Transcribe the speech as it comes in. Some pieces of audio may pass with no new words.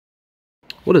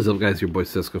What is up, guys? Your boy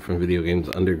Sesko from Video Games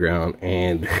Underground,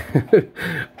 and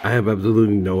I have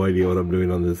absolutely no idea what I'm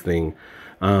doing on this thing.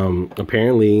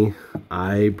 Apparently,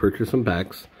 I purchased some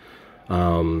packs.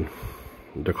 They're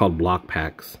called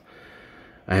Blokpax.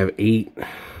 I have 8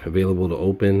 available to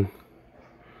open.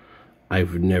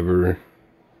 I've never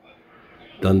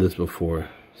done this before,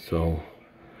 so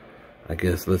I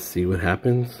guess let's see what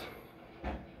happens.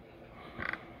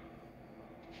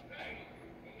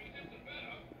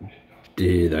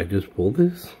 Did I just pull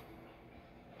this?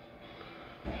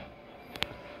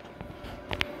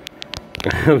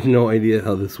 I have no idea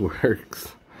how this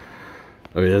works.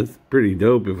 I mean, that's pretty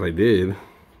dope if I did.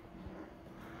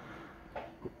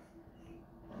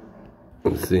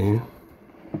 Let's see.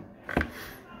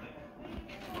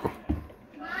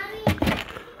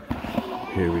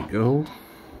 Here we go.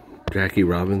 Jackie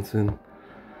Robinson.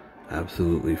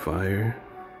 Absolutely fire.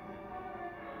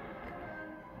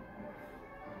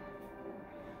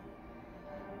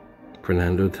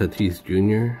 Fernando Tatis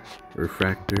Jr.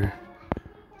 Refractor.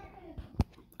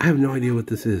 I have no idea what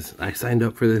this is. I signed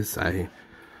up for this. I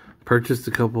purchased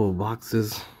a couple of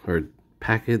boxes or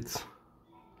packets.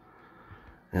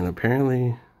 And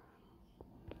apparently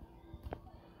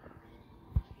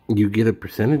you get a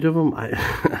percentage of them.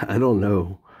 I don't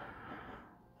know.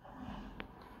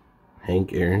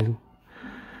 Hank Aaron.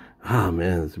 Ah,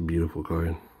 man, it's a beautiful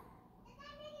card.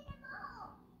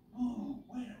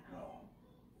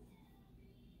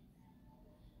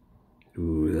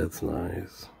 Ooh, that's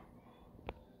nice.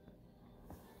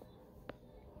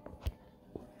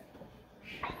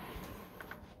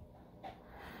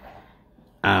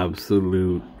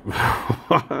 Absolute.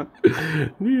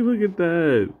 Dude, look at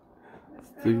that.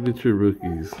 Signature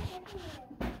rookies.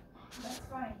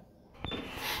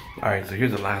 Alright, so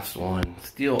here's the last one.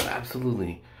 Still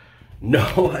absolutely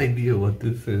no idea what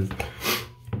this is.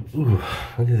 Ooh,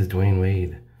 look at this Dwayne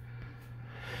Wade.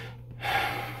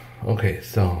 Okay,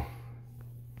 so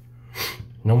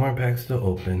no more packs to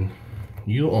open.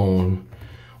 You own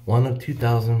one of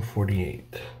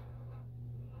 2048.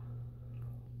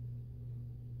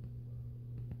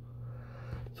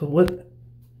 So what?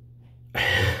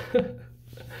 I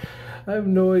have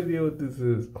no idea what this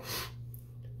is.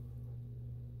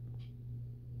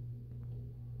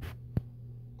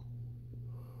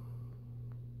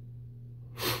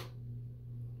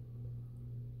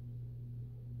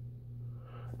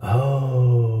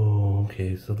 Oh,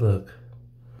 okay, so look.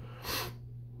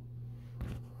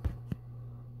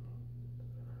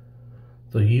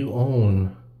 So you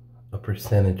own a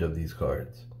percentage of these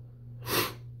cards.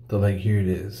 So like here it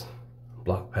is,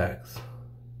 Blokpax.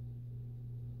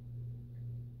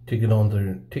 Ticket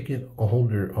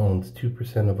holder owns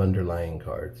 2% of underlying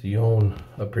cards. You own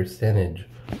a percentage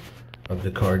of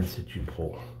the cards that you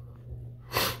pull.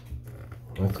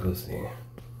 Let's go see.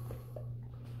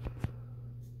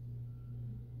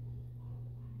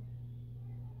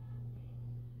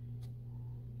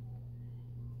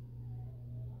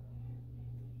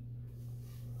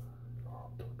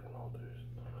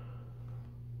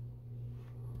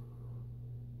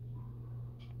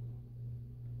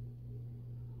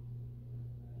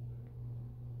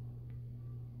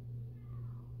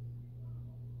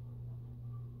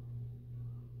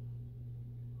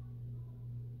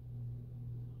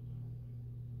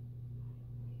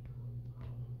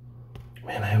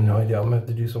 Man, I have no idea. I'm gonna have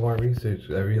to do some more research.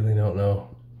 I really don't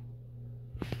know.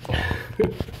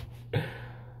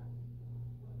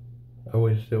 I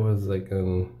wish there was like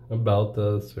an About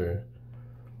Us or...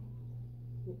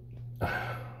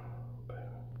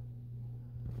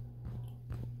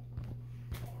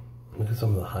 Look at some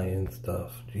of the high-end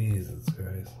stuff. Jesus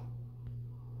Christ.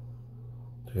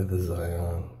 Look at the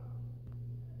Zion.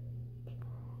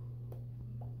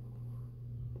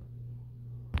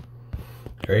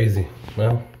 Crazy.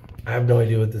 Well, I have no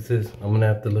idea what this is. I'm gonna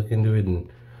have to look into it and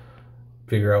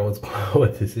figure out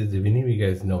what this is. If any of you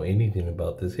guys know anything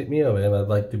about this, hit me up, man. I'd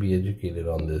like to be educated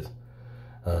on this.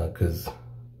 Because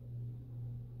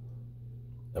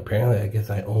apparently, I guess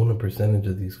I own a percentage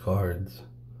of these cards.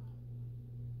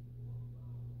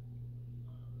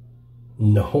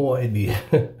 No idea.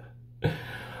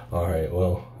 Alright,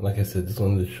 well, like I said, just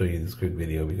wanted to show you this quick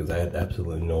video because I had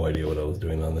absolutely no idea what I was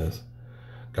doing on this.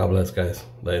 God bless, guys.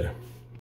 Later.